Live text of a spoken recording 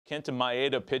Kenta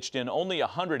Maeda pitched in only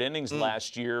 100 innings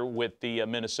last year with the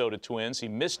Minnesota Twins. He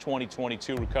missed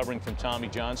 2022 recovering from Tommy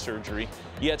John surgery.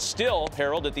 Yet still,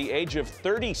 Harold, at the age of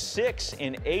 36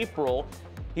 in April,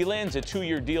 he lands a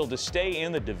 2-year deal to stay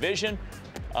in the division.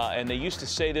 And they used to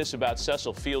say this about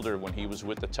Cecil Fielder when he was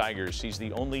with the Tigers. He's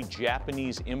the only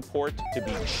Japanese import to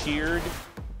be cheered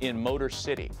in Motor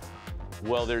City.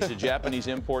 Well, there's a Japanese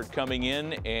import coming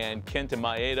in, and Kenta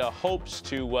Maeda hopes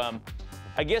to,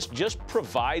 I guess, just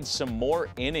provide some more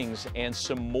innings and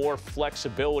some more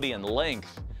flexibility and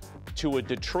length to a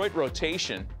Detroit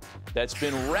rotation that's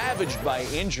been ravaged by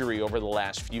injury over the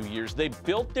last few years. They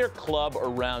built their club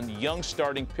around young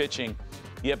starting pitching,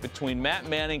 yet between Matt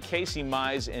Manning, Casey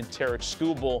Mize, and Tarek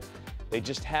Skubal, they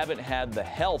just haven't had the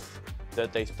health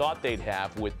that they thought they'd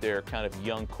have with their kind of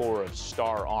young core of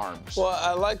star arms. Well,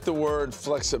 I like the word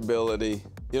flexibility.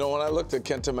 You know, when I looked at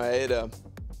Kenta Maeda,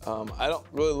 I don't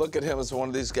really look at him as one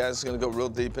of these guys who's going to go real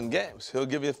deep in games. He'll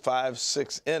give you 5,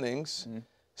 6 innings,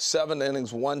 7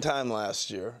 innings one time last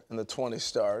year in the 20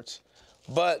 starts.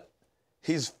 But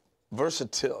he's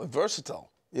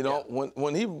versatile. You know,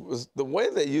 when he was, the way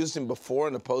they used him before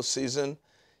in the postseason,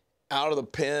 out of the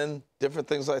pen, different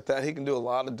things like that, he can do a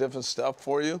lot of different stuff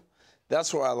for you.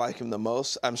 That's where I like him the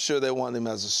most. I'm sure they want him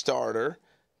as a starter,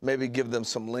 maybe give them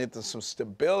some length and some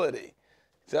stability.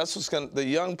 That's what's going to, the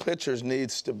young pitchers need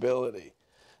stability.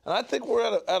 And I think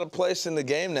we're at a place in the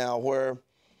game now where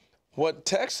what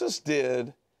Texas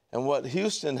did and what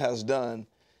Houston has done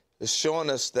is showing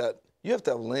us that you have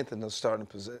to have length in the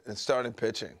starting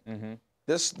pitching.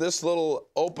 This little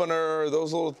opener,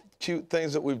 those little cute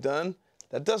things that we've done,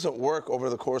 that doesn't work over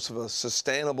the course of a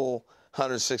sustainable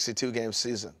 162-game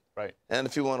season. Right. And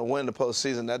if you want to win the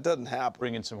postseason, that doesn't happen.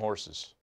 Bring in some horses.